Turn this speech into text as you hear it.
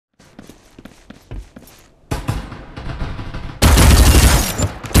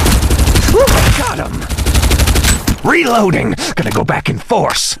Reloading! Gonna go back in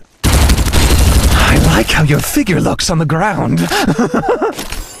force. I like how your figure looks on the ground.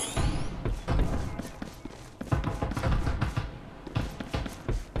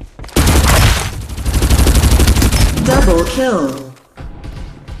 Double kill.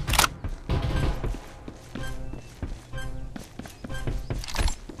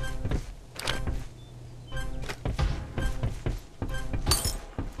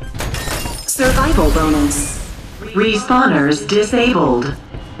 Survival bonus. Respawners disabled.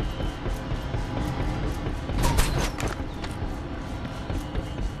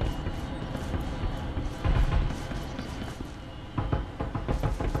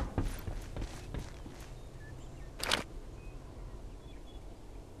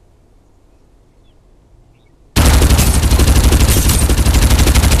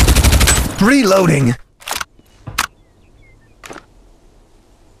 Reloading!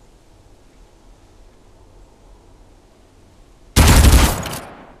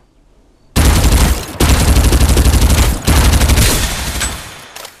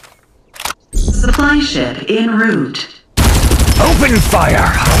 Supply ship en route. Open fire!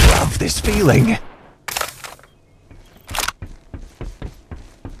 I love this feeling.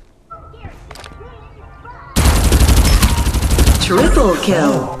 Triple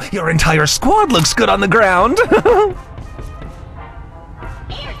kill. Oh, your entire squad looks good on the ground.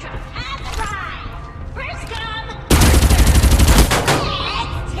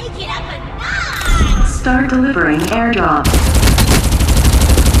 Start delivering airdrop.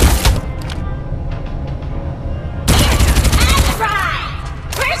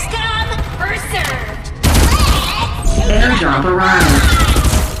 Airdrop arrived.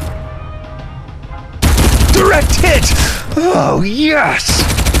 Direct hit! Oh, yes!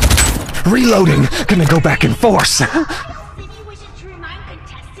 Reloading. Gonna go back in force. City wishes to remind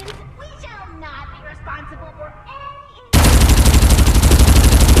contestants we shall not be responsible for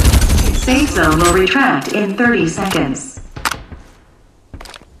any... Safe zone will retract in 30 seconds.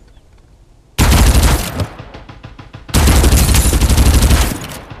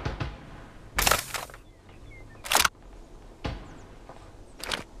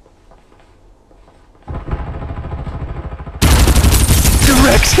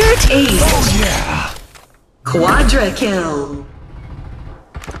 Direct hit? Ace. Oh, yeah! Quadra kill.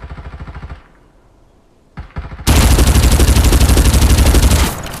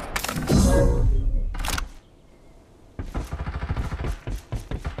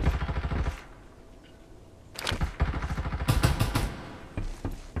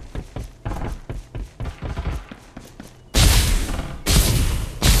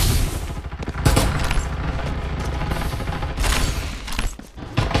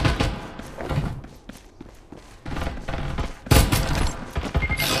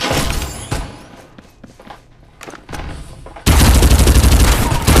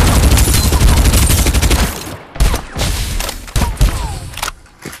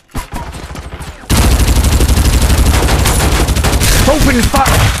 Open fire!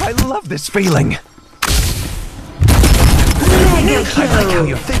 I love this feeling. Mega I like how kill.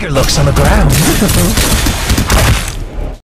 your figure looks on the ground.